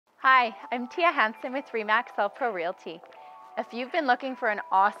Hi, I'm Thea with Remax Self Pro Realty. If you've been looking for an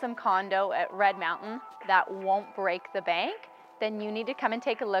awesome condo at Red Mountain that won't break the bank, then you need to come and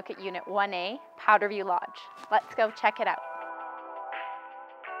take a look at Unit 1A, Powderview Lodge. Let's go check it out.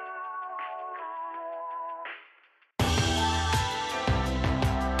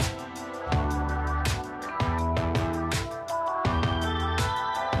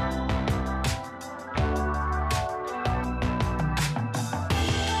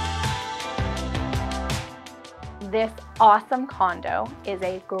 This awesome condo is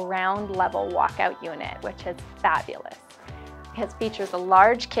a ground level walkout unit, which is fabulous. It features a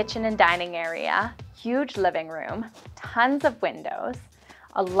large kitchen and dining area, huge living room, tons of windows,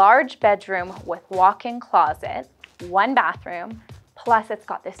 a large bedroom with walk-in closet, one bathroom, plus it's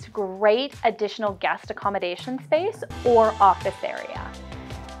got this great additional guest accommodation space or office area,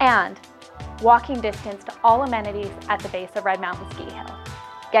 and walking distance to all amenities at the base of Red Mountain Ski Hill.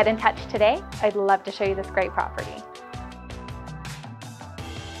 Get in touch today. I'd love to show you this great property.